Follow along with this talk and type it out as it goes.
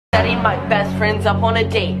Setting my best friends up on a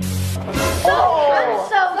date. I'm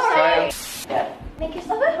so sorry. Make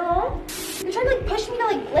yourself at home. You're trying to like push me to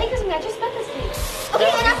like Blake or something. I just met this week.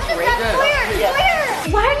 Okay, enough of this stuff.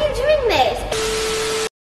 Sawyer! Why are you doing this?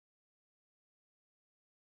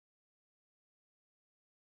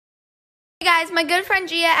 Hey guys, my good friend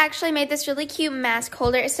Gia actually made this really cute mask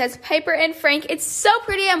holder. It says Piper and Frank. It's so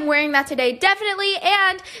pretty. I'm wearing that today, definitely.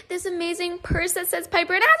 And this amazing purse that says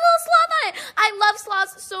Piper and it has a little sloth on it. I love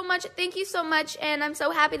sloths so much. Thank you so much. And I'm so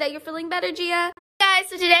happy that you're feeling better, Gia. Guys,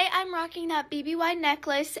 so today I'm rocking that BBY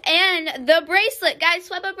necklace and the bracelet. Guys,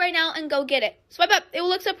 swipe up right now and go get it. Swipe up. It will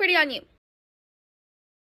look so pretty on you.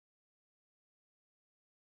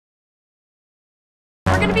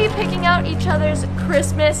 We're gonna be picking out each other's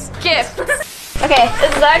Christmas gifts. Okay,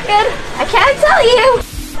 is that good? I can't tell you.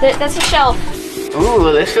 That's a shelf.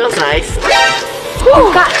 Ooh, this feels nice.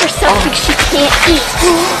 Who got her something she can't eat?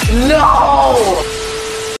 No!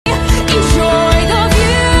 Enjoy the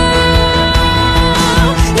view.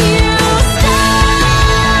 You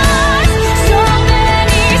stars, so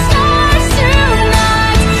many stars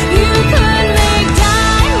tonight. You could make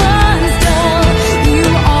diamonds dull. You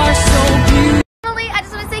are so beautiful. Finally, I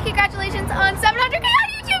just want to say congratulations on 700K on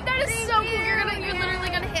YouTube. That is so cool. You're literally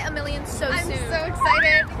gonna hit 1 million so soon. I'm so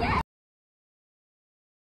excited.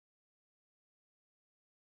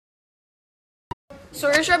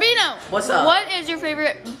 Sawyer Shrabino. What's up? What is your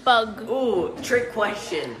favorite bug? Ooh, trick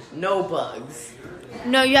question. No bugs.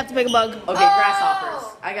 No, you have to pick a bug. Okay,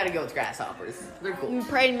 grasshoppers. I gotta go with grasshoppers. They're cool. I'm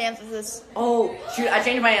praying mantises. Oh, shoot, I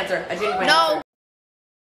changed my answer. No.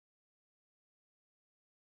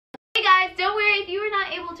 Hey guys, don't worry if you were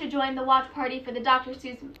not able to join the watch party for the Dr.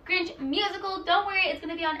 Seuss Grinch musical. Don't worry, it's going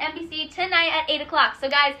to be on NBC tonight at 8 o'clock. So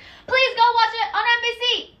guys, please go watch it on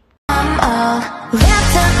NBC. I'm all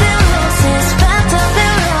wrapped up in roses, wrapped up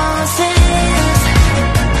in roses.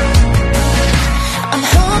 I'm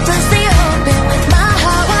hopelessly open with my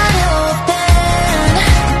heart wide open.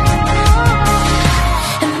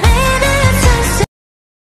 And maybe it's so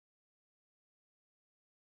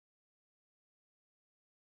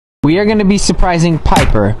We are going to be surprising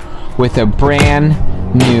Piper with a brand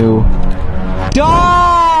new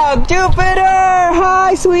dog! Jupiter!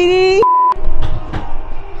 Hi, sweetie!